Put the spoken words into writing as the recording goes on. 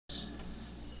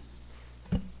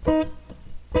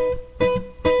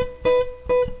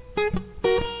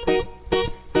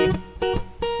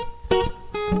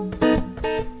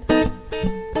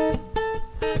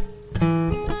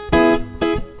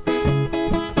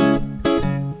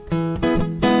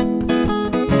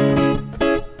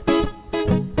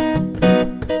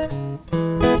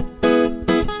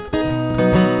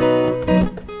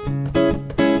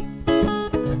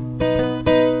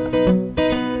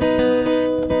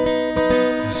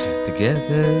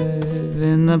Together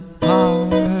in the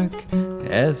park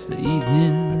as the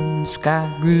evening sky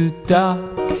grew dark.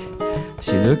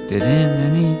 She looked at him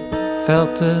and he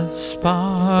felt a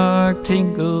spark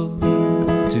tingle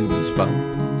to his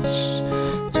bones.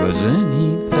 'Twas then he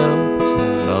felt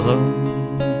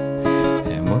alone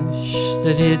and wished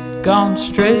that he'd gone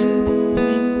straight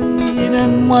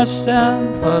and watched out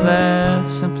for that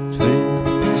simple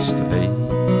twist of fate.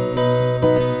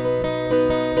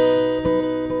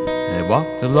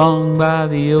 Walked along by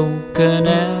the old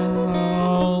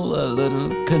canal, a little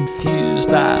confused,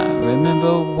 I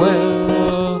remember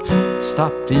well.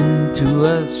 Stopped into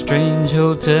a strange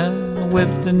hotel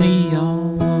with the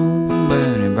neon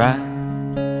burning bright.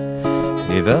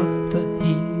 He felt the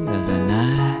heat of the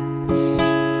night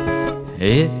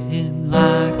hit him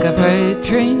like a freight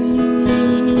train,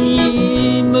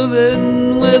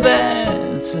 moving with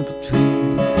that simple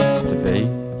twist of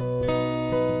fate.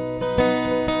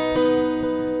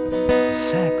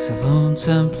 Saxophone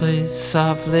someplace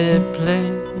softly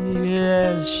played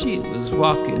as she was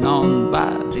walking on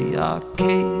by the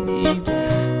arcade.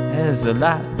 As the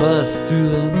light buzzed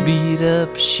through a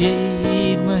beat-up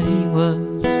shade when he was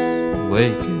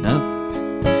waking up,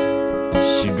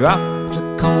 she dropped a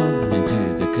coin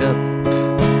into the cup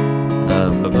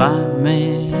of a blind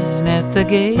man at the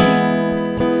gate.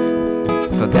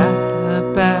 Forgot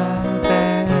about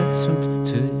that simple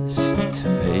twist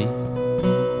of fate.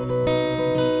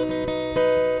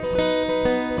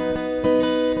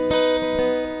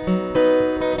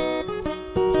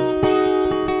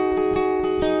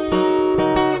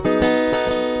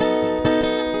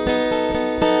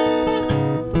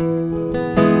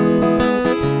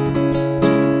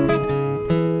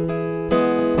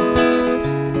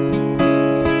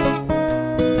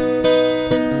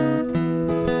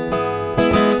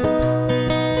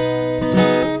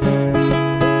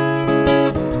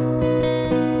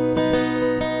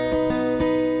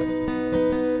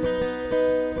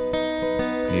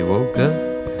 He woke up,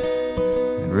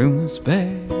 the room was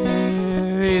bare.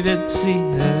 He didn't see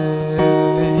her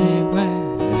anywhere.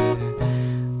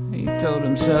 He told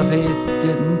himself he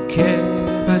didn't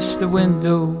care. Pushed the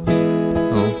window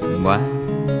open wide,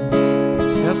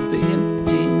 felt the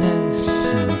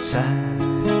emptiness inside,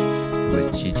 to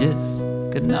which he just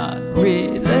could not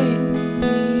relate.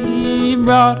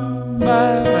 Brought him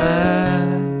by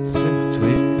that simple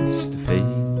twist of fate.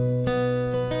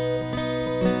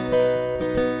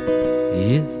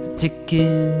 Hears the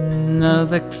ticking of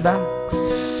the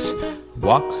clocks,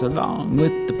 walks along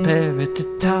with the parrot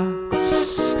that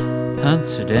talks,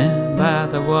 hunts her down by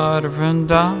the waterfront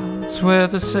docks where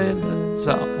the sailors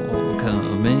all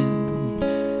come in.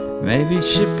 Maybe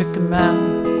she'll pick him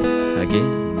out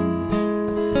again.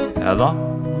 How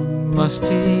long must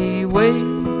he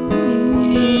wait?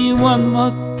 One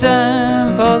more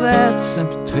time for that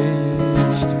simple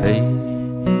twist of fate.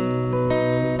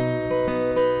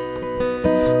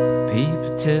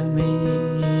 People tell me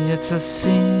it's a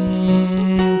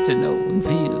sin to know and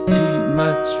feel too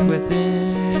much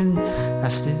within. I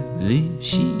still believe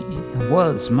she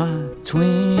was my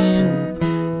twin,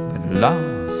 but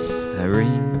lost the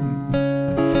ring.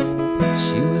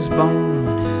 She was born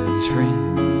in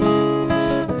spring,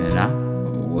 and I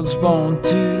was born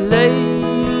too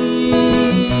late.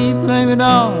 Blame it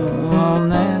all on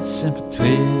that simple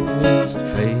twist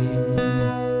of fate.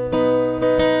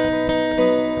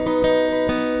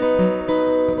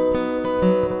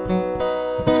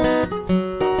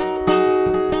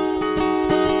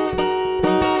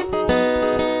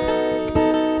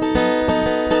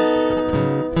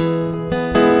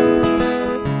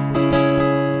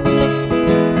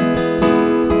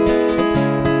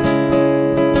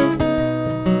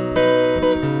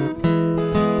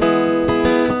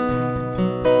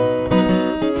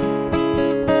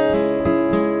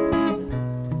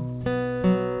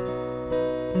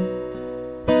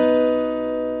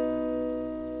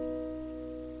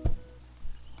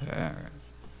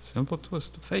 Simple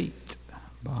Twist of Fate,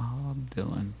 Bob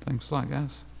Dylan. Thanks a lot,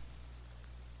 guys.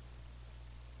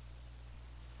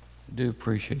 I do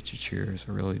appreciate your cheers,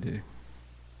 I really do.